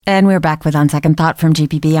And we're back with On Second Thought from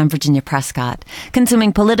GPB. I'm Virginia Prescott.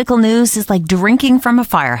 Consuming political news is like drinking from a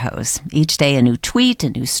fire hose. Each day a new tweet, a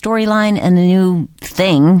new storyline, and a new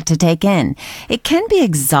thing to take in. It can be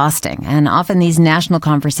exhausting, and often these national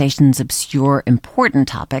conversations obscure important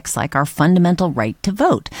topics like our fundamental right to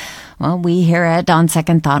vote. Well, we here at On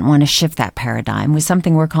Second Thought want to shift that paradigm with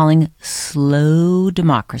something we're calling slow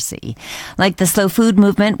democracy. Like the slow food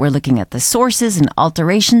movement, we're looking at the sources and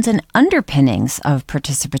alterations and underpinnings of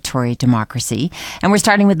participatory democracy. And we're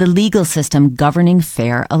starting with the legal system governing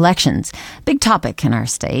fair elections. Big topic in our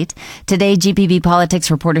state. Today, GPB Politics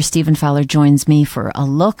reporter Stephen Fowler joins me for a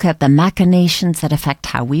look at the machinations that affect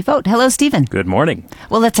how we vote. Hello, Stephen. Good morning.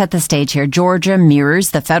 Well, let's set the stage here. Georgia mirrors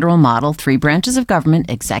the federal model, 3 branches of government,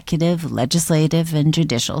 executive, legislative, and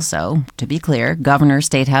judicial. So, to be clear, governor,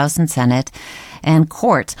 state house, and senate, and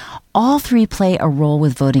courts. All 3 play a role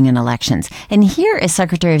with voting in elections. And here is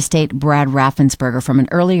Secretary of State Brad Raffensperger from an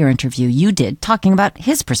earlier interview you did talking about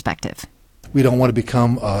his perspective. We don't want to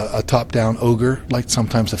become a top-down ogre like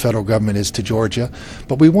sometimes the federal government is to Georgia,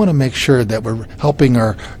 but we want to make sure that we're helping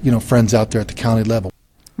our friends out there at the county level.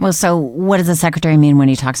 Well, so what does the Secretary mean when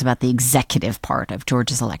he talks about the executive part of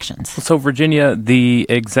Georgia's elections? So, Virginia, the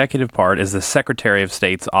executive part is the Secretary of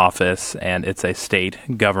State's office, and it's a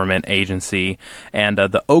state government agency. And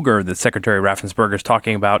the ogre that Secretary Raffensperger is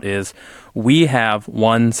talking about is we have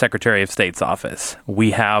one Secretary of State's office.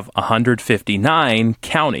 We have 159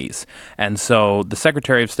 counties. And so the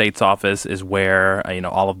Secretary of State's office is where,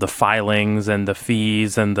 all of the filings and the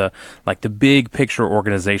fees and the big picture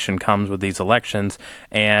organization comes with these elections.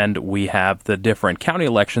 And we have the different county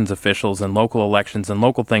elections officials and local elections and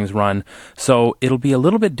local things run. So it'll be a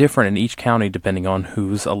little bit different in each county depending on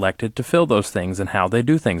who's elected to fill those things and how they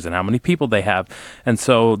do things and how many people they have. And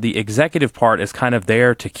so the executive part is kind of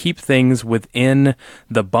there to keep things within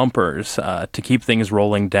the bumpers, to keep things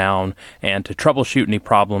rolling down and to troubleshoot any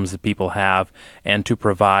problems that people have and to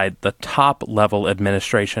provide the top level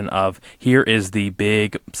administration of here is the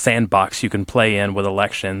big sandbox you can play in with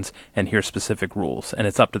elections and here's specific rules. And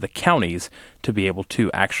it's up to the counties to be able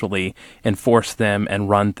to actually enforce them and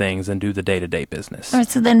run things and do the day-to-day business. All right,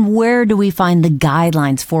 so then where do we find the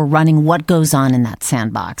guidelines for running what goes on in that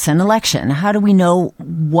sandbox? An election, how do we know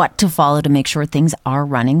what to follow to make sure things are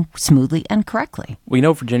running smoothly and correctly? We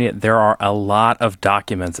know, Virginia, there are a lot of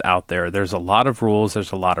documents out there. There's a lot of rules.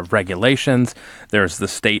 There's a lot of regulations. There's the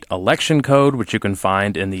state election code, which you can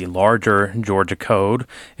find in the larger Georgia code.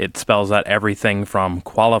 It spells out everything from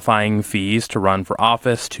qualifying fees to run for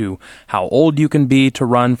office to how old you can be to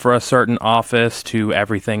run for a certain office to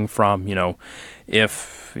everything from,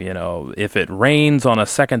 if it rains on a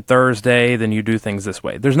second Thursday, then you do things this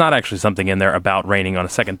way. There's not actually something in there about raining on a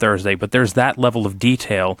second Thursday, but there's that level of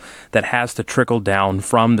detail that has to trickle down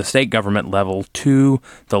from the state government level to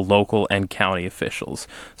the local and county officials.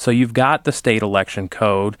 So you've got the state election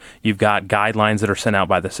code, you've got guidelines that are sent out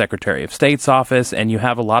by the Secretary of State's office, and you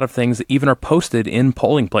have a lot of things that even are posted in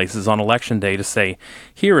polling places on election day to say,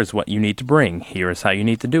 here is what you need to bring, here is how you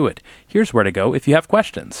need to do it, here's where to go if you have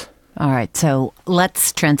questions. All right, so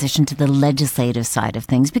let's transition to the legislative side of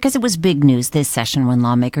things because it was big news this session when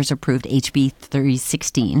lawmakers approved HB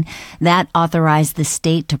 316 that authorized the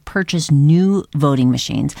state to purchase new voting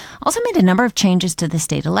machines. Also made a number of changes to the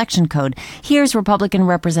state election code. Here's Republican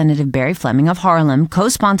Representative Barry Fleming of Harlem,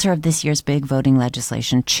 co-sponsor of this year's big voting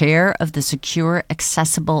legislation, chair of the Secure,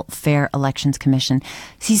 Accessible, Fair Elections Commission.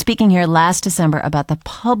 He's speaking here last December about the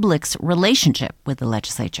public's relationship with the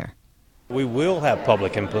legislature. We will have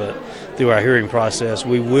public input through our hearing process.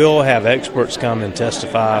 We will have experts come and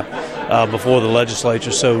testify before the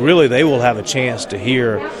legislature. So really they will have a chance to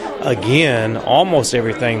hear again almost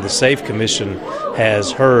everything the SAFE Commission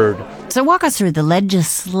has heard. So walk us through the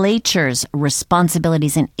legislature's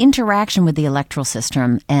responsibilities and interaction with the electoral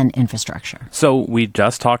system and infrastructure. So we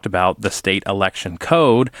just talked about the state election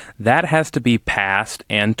code. That has to be passed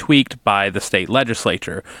and tweaked by the state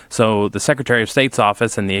legislature. So the Secretary of State's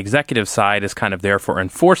office and the executive side is kind of there for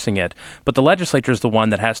enforcing it, but the legislature is the one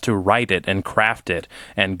that has to write it and craft it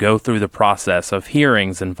and go through the process of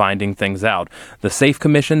hearings and finding things out. The SAFE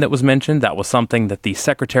Commission that was mentioned, that was something that the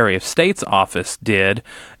Secretary of State's office did.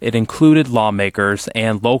 It included lawmakers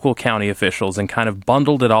and local county officials and kind of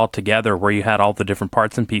bundled it all together where you had all the different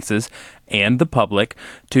parts and pieces and the public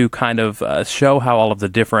to kind of show how all of the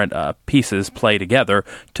different pieces play together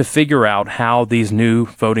to figure out how these new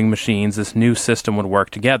voting machines, this new system would work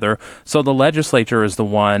together. So the legislature is the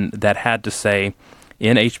one that had to say,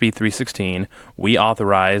 in HB 316, we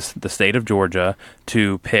authorize the state of Georgia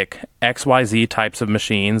to pick XYZ types of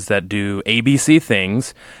machines that do ABC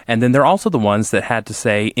things. And then they're also the ones that had to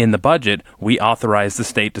say in the budget, we authorize the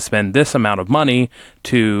state to spend this amount of money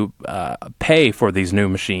to pay for these new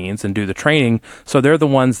machines and do the training. So they're the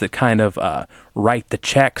ones that kind of write the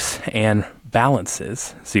checks and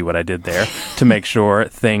balances, see what I did there, to make sure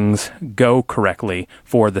things go correctly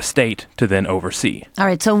for the state to then oversee. All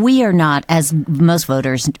right, so we are not, as most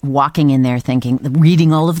voters, walking in there thinking,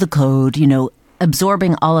 reading all of the code,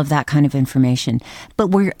 absorbing all of that kind of information, but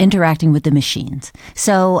we're interacting with the machines.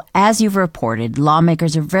 So as you've reported,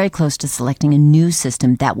 lawmakers are very close to selecting a new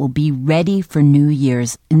system that will be ready for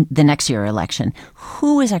the next year election.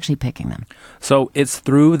 Who is actually picking them? So it's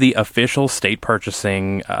through the official state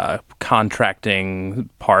purchasing contracting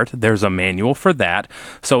part. There's a manual for that.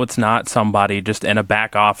 So it's not somebody just in a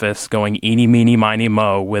back office going eeny, meeny, miny,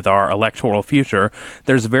 mo with our electoral future.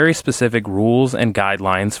 There's very specific rules and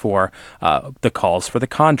guidelines for the calls for the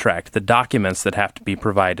contract, the documents that have to be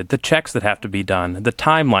provided, the checks that have to be done, the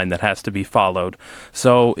timeline that has to be followed.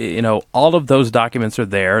 So, all of those documents are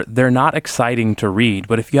there. They're not exciting to read,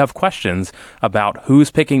 but if you have questions about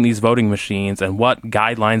who's picking these voting machines and what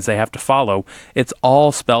guidelines they have to follow, it's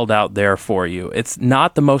all spelled out there for you. It's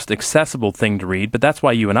not the most accessible thing to read, but that's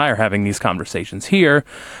why you and I are having these conversations here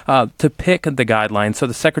to pick the guidelines. So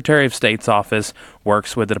the Secretary of State's office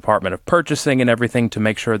works with the Department of Purchasing and everything to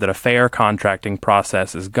make sure that a fair contracting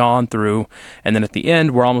process is gone through. And then at the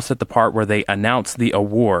end, we're almost at the part where they announce the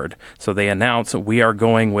award. So they announce we are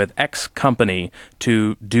going with X company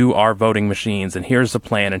to do our voting machines, and here's the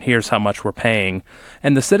plan, and here's how much we're paying.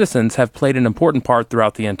 And the citizens have played an important part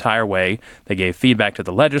throughout the entire way. They gave feedback to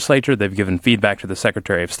the legislature. They've given feedback to the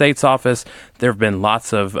Secretary of State's office. There have been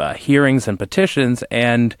lots of hearings and petitions,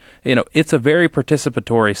 and it's a very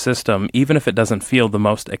participatory system, even if it doesn't feel the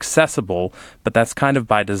most accessible, but that's kind of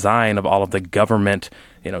by design of all of the government,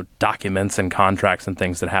 documents and contracts and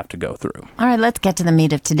things that have to go through. All right, let's get to the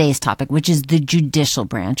meat of today's topic, which is the judicial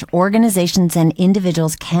branch. Organizations and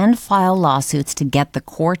individuals can file lawsuits to get the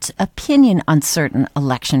court's opinion on certain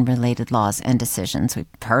election-related laws and decisions. We've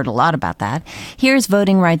heard a lot about that. Here's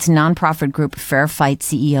voting rights nonprofit group Fair Fight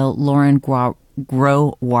CEO Lauren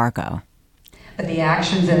Groh-Wargo. The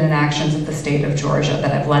actions and inactions of the state of Georgia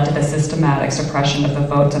that have led to the systematic suppression of the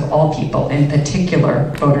votes of all people, in particular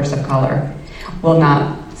voters of color, will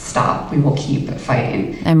not stop. We will keep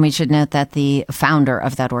fighting. And we should note that the founder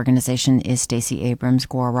of that organization is Stacey Abrams.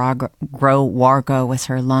 Groh-Wargo was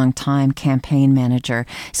her longtime campaign manager.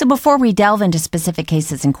 So before we delve into specific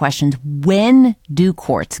cases and questions, when do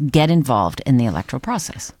courts get involved in the electoral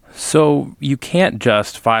process? So you can't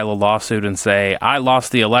just file a lawsuit and say, I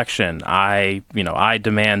lost the election. I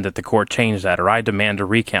demand that the court change that, or I demand a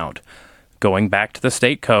recount. Going back to the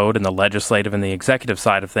state code and the legislative and the executive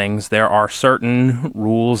side of things, there are certain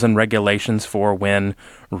rules and regulations for when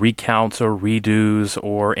recounts or redos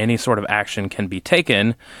or any sort of action can be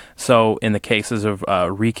taken. So in the cases of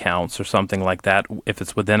recounts or something like that, if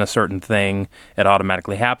it's within a certain thing, it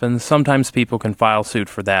automatically happens. Sometimes people can file suit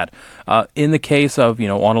for that. In the case of,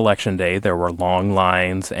 on election day, there were long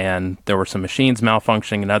lines and there were some machines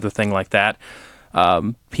malfunctioning and other thing like that.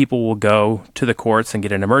 People will go to the courts and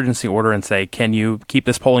get an emergency order and say, can you keep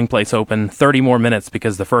this polling place open 30 more minutes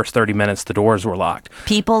because the first 30 minutes the doors were locked?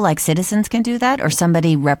 People like citizens can do that, or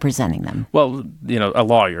somebody representing them? Well, a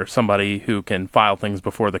lawyer, somebody who can file things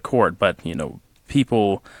before the court, but,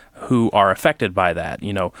 people who are affected by that.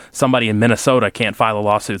 Somebody in Minnesota can't file a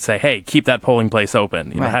lawsuit and say, hey, keep that polling place open.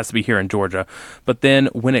 Right. It has to be here in Georgia. But then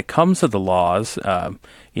when it comes to the laws,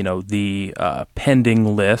 the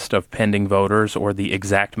pending list of pending voters or the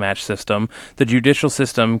exact match system, the judicial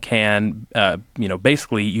system can,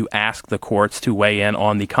 basically you ask the courts to weigh in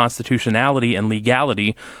on the constitutionality and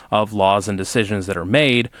legality of laws and decisions that are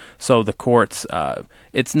made. So the courts,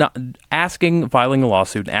 it's not filing a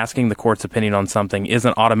lawsuit, asking the court's opinion on something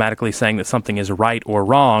isn't automatically saying that something is right or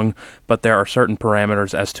wrong, but there are certain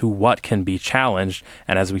parameters as to what can be challenged.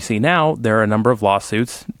 And as we see now, there are a number of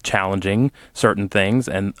lawsuits challenging certain things,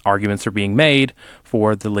 and arguments are being made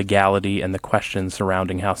for the legality and the questions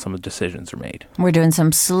surrounding how some of the decisions are made. We're doing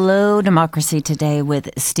some slow democracy today with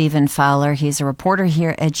Stephen Fowler. He's a reporter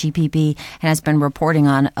here at GPB and has been reporting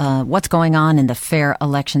on what's going on in the fair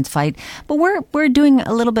elections fight. But we're doing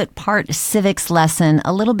a little bit part civics lesson,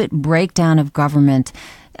 a little bit breakdown of government.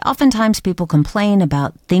 Oftentimes people complain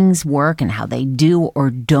about things work and how they do or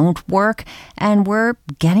don't work, and we're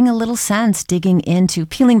getting a little sense, digging into,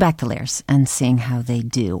 peeling back the layers and seeing how they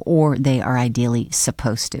do, or they are ideally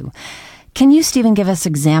supposed to. Can you, Stephen, give us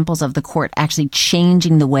examples of the court actually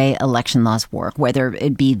changing the way election laws work, whether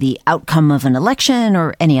it be the outcome of an election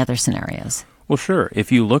or any other scenarios? Well, sure.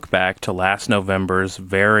 If you look back to last November's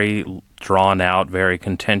very drawn-out, very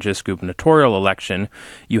contentious gubernatorial election,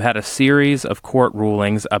 you had a series of court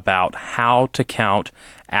rulings about how to count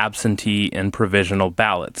absentee and provisional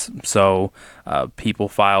ballots. So people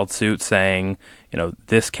filed suit saying,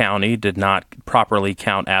 this county did not properly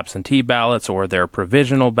count absentee ballots or their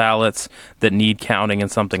provisional ballots that need counting and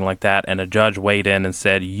something like that. And a judge weighed in and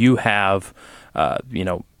said, you have,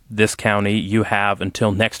 this county, you have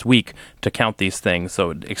until next week to count these things.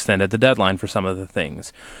 So it extended the deadline for some of the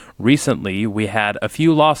things. Recently, we had a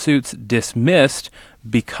few lawsuits dismissed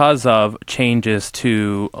because of changes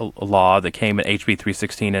to a law that came in HB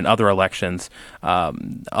 316 and other elections,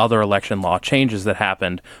 other election law changes that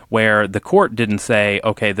happened where the court didn't say,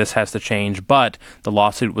 okay, this has to change, but the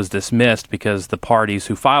lawsuit was dismissed because the parties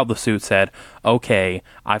who filed the suit said, okay,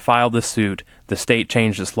 I filed this suit, the state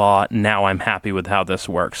changed its law, now I'm happy with how this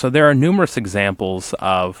works. So there are numerous examples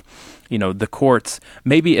of the courts,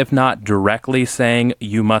 maybe if not directly saying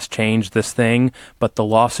you must change this thing, but the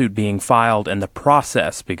lawsuit being filed and the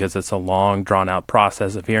process, because it's a long, drawn-out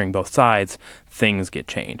process of hearing both sides, things get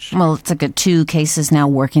changed. Well, it's like two cases now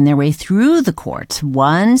working their way through the courts.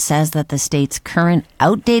 One says that the state's current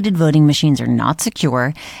outdated voting machines are not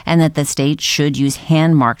secure and that the state should use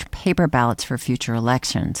hand-marked paper ballots for future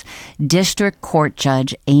elections. District Court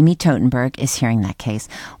Judge Amy Totenberg is hearing that case.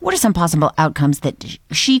 What are some possible outcomes that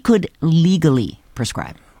she could legally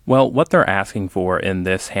prescribe? Well, what they're asking for in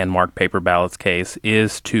this hand-marked paper ballots case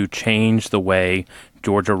is to change the way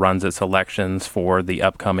Georgia runs its elections for the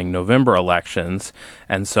upcoming November elections.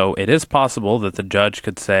 And so it is possible that the judge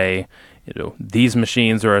could say, these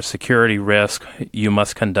machines are a security risk. You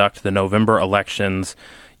must conduct the November elections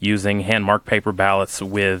using hand-marked paper ballots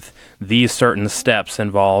with these certain steps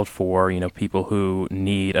involved for, people who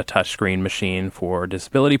need a touchscreen machine for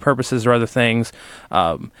disability purposes or other things.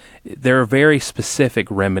 There are very specific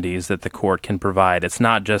remedies that the court can provide. It's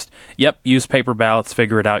not just, use paper ballots,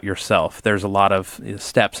 figure it out yourself. There's a lot of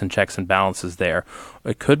steps and checks and balances there.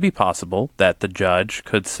 It could be possible that the judge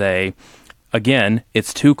could say, again,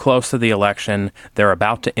 it's too close to the election. They're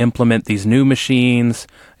about to implement these new machines.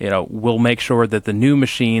 We'll make sure that the new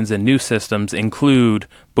machines and new systems include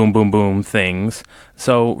boom, boom, boom things.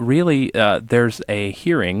 So really, there's a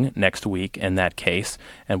hearing next week in that case,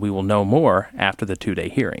 and we will know more after the 2-day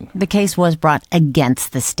hearing. The case was brought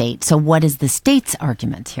against the state. So what is the state's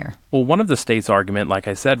argument here? Well, one of the state's argument, like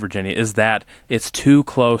I said, Virginia, is that it's too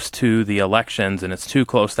close to the elections and it's too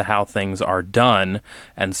close to how things are done.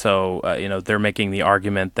 And so, they're making the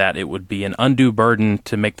argument that it would be an undue burden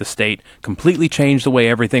to make the state completely change the way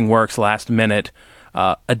everything works last minute.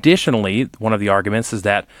 Additionally, one of the arguments is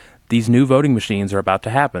that these new voting machines are about to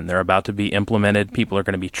happen. They're about to be implemented. People are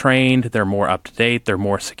going to be trained. They're more up to date. They're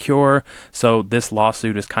more secure. So this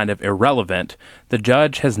lawsuit is kind of irrelevant. The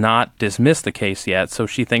judge has not dismissed the case yet, so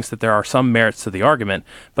she thinks that there are some merits to the argument,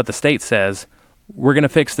 but the state says, we're going to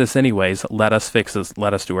fix this anyways. Let us fix this.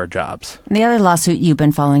 Let us do our jobs. The other lawsuit you've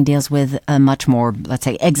been following deals with much more, let's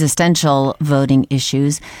say, existential voting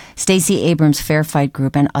issues. Stacey Abrams' Fair Fight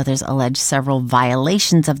Group and others allege several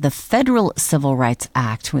violations of the Federal Civil Rights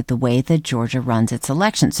Act with the way that Georgia runs its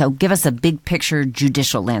elections. So give us a big picture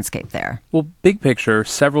judicial landscape there. Well, big picture,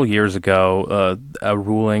 several years ago, a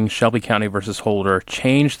ruling, Shelby County versus Holder,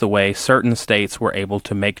 changed the way certain states were able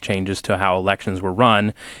to make changes to how elections were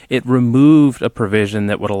run. It removed a provision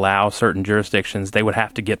that would allow certain jurisdictions, they would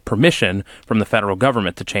have to get permission from the federal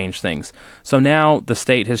government to change things. So now the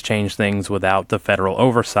state has changed things without the federal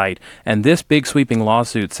oversight. And this big sweeping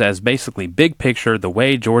lawsuit says basically big picture, the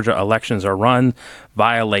way Georgia elections are run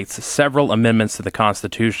violates several amendments to the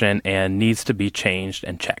Constitution and needs to be changed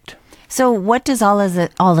and checked. So what does all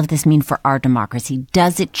of this mean for our democracy?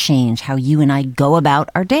 Does it change how you and I go about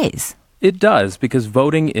our days? It does, because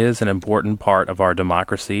voting is an important part of our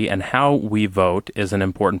democracy, and how we vote is an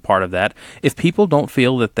important part of that. If people don't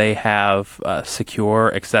feel that they have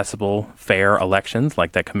secure, accessible, fair elections,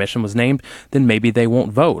 like that commission was named, then maybe they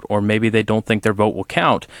won't vote, or maybe they don't think their vote will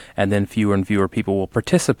count, and then fewer and fewer people will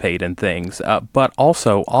participate in things. But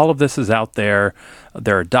also, all of this is out there.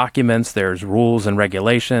 There are documents, there's rules and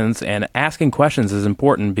regulations, and asking questions is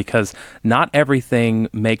important because not everything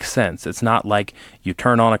makes sense. It's not like you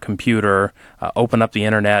turn on a computer, open up the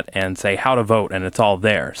internet, and say how to vote, and it's all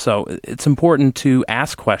there. So it's important to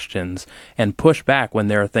ask questions and push back when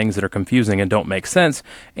there are things that are confusing and don't make sense.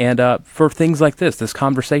 And for things like this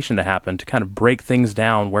conversation to happen, to kind of break things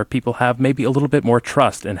down where people have maybe a little bit more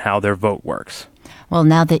trust in how their vote works. Well,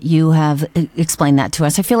 now that you have explained that to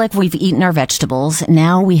us, I feel like we've eaten our vegetables.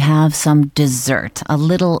 Now we have some dessert, a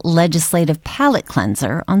little legislative palate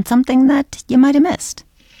cleanser on something that you might have missed.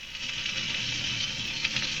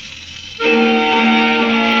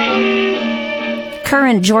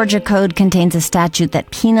 Current Georgia code contains a statute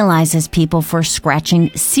that penalizes people for scratching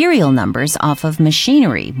serial numbers off of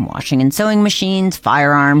machinery, washing and sewing machines,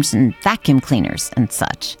 firearms, and vacuum cleaners and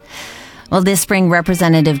such. Well, this spring,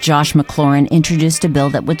 Representative Josh McLaurin introduced a bill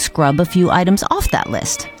that would scrub a few items off that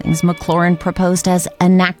list. Things McLaurin proposed as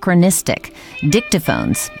anachronistic: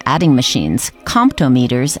 dictaphones, adding machines,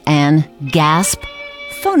 comptometers, and gasp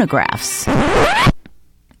phonographs.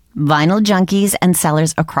 Vinyl junkies and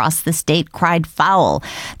sellers across the state cried foul.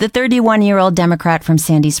 The 31-year-old Democrat from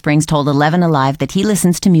Sandy Springs told 11 Alive that he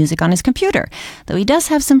listens to music on his computer, though he does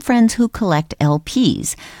have some friends who collect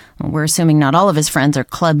LPs. We're assuming not all of his friends are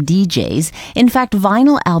club DJs. In fact,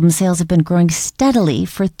 vinyl album sales have been growing steadily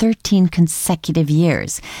for 13 consecutive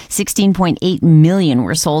years. 16.8 million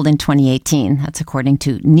were sold in 2018. That's according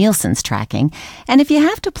to Nielsen's tracking. And if you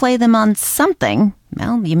have to play them on something,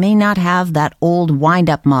 well, you may not have that old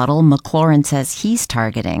wind-up model McLaurin says he's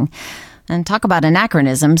targeting. And talk about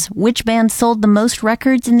anachronisms. Which band sold the most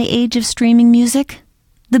records in the age of streaming music?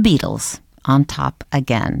 The Beatles. On top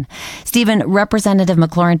again. Stephen, Representative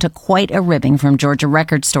McLaurin took quite a ribbing from Georgia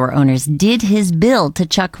record store owners. Did his bill to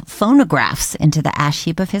chuck phonographs into the ash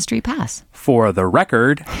heap of history pass? For the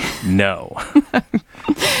record, no.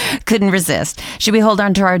 Couldn't resist. Should we hold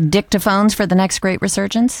on to our dictaphones for the next great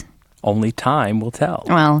resurgence? Only time will tell.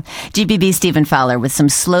 Well, GPB Stephen Fowler with some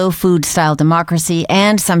slow food style democracy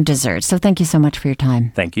and some dessert. So thank you so much for your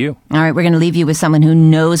time. Thank you. All right, we're going to leave you with someone who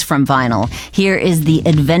knows from vinyl. Here is The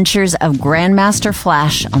Adventures of Grandmaster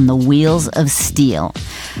Flash on the Wheels of Steel.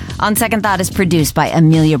 On Second Thought is produced by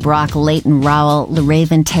Amelia Brock, Leighton Rowell,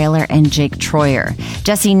 LaRaven Taylor, and Jake Troyer.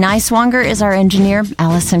 Jesse Neiswanger is our engineer.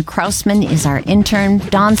 Allison Krausman is our intern.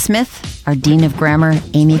 Don Smith, our Dean of Grammar.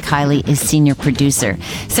 Amy Kiley is senior producer.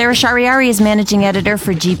 Sarah Shariari is managing editor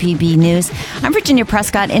for GPB News. I'm Virginia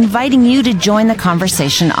Prescott, inviting you to join the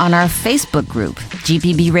conversation on our Facebook group,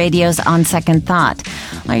 GPB Radio's On Second Thought.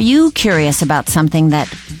 Are you curious about something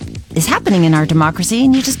that is happening in our democracy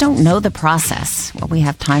and you just don't know the process? Well, we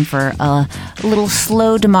have time for a little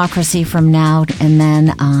slow democracy from now and then,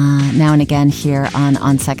 now and again here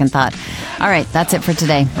on Second Thought. All right, that's it for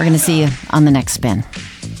today. We're going to see you on the next spin.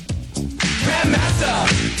 Grandmaster,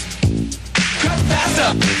 cut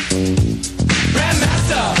faster.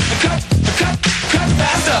 Grandmaster, cut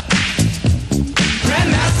faster.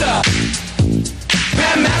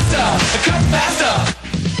 Grandmaster, cut faster.